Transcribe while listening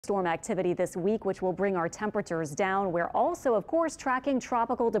Storm activity this week, which will bring our temperatures down. We're also, of course, tracking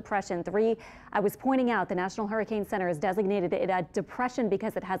Tropical Depression 3. I was pointing out the National Hurricane Center has designated it a depression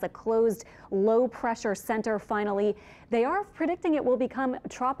because it has a closed low pressure center. Finally, they are predicting it will become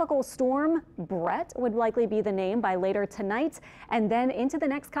Tropical Storm Brett would likely be the name by later tonight, and then into the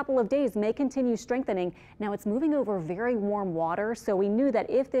next couple of days may continue strengthening. Now it's moving over very warm water, so we knew that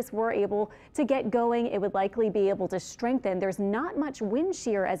if this were able to get going, it would likely be able to strengthen. There's not much wind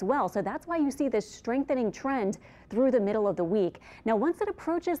shear as well, so that's why you see this strengthening trend through the middle of the week. Now, once it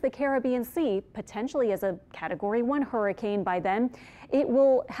approaches the Caribbean Sea, potentially as a Category 1 hurricane by then, it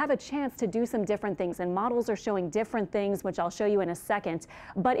will have a chance to do some different things, and models are showing different things, which I'll show you in a second.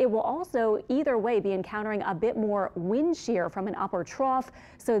 But it will also, either way, be encountering a bit more wind shear from an upper trough,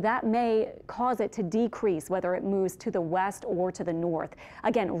 so that may cause it to decrease, whether it moves to the west or to the north.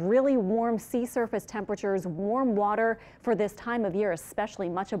 Again, really warm sea surface temperatures, warm water for this time of year, especially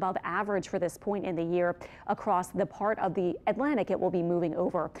much above average for this point in the year across the part of the Atlantic it will be moving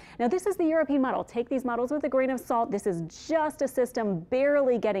over. Now, this is the European model. Take these models with a grain of salt. This is just a system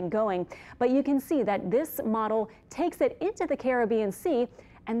barely getting going, but you can see that this model takes it into the Caribbean Sea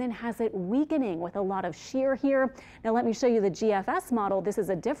and then has it weakening with a lot of shear here. Now, let me show you the GFS model. This is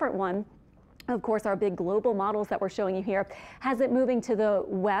a different one. Of course, our big global models that we're showing you here has it moving to the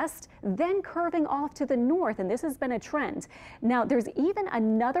west, then curving off to the north, and this has been a trend. Now, there's even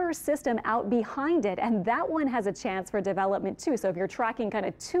another system out behind it, and that one has a chance for development too. So if you're tracking kind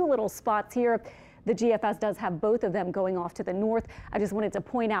of two little spots here, the GFS does have both of them going off to the north. I just wanted to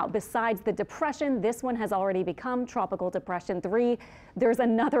point out, besides the depression, this one has already become Tropical Depression 3. There's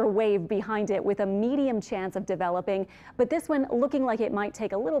another wave behind it with a medium chance of developing, but this one looking like it might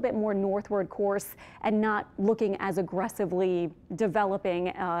take a little bit more northward course and not looking as aggressively developing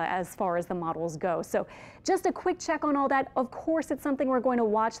as far as the models go. So just a quick check on all that. Of course, it's something we're going to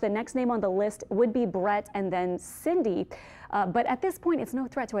watch. The next name on the list would be Brett and then Cindy. But at this point, it's no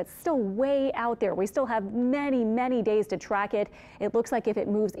threat to it. It's still way out there. We still have many, many days to track it. It looks like if it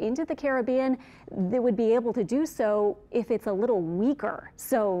moves into the Caribbean, they would be able to do so if it's a little weaker.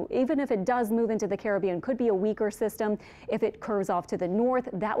 So even if it does move into the Caribbean, could be a weaker system. If it curves off to the north,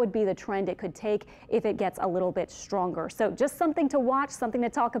 that would be the trend it could take if it gets a little bit stronger. So just something to watch, something to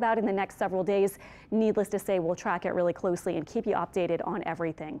talk about in the next several days. Needless to say, we'll track it really closely and keep you updated on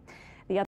everything.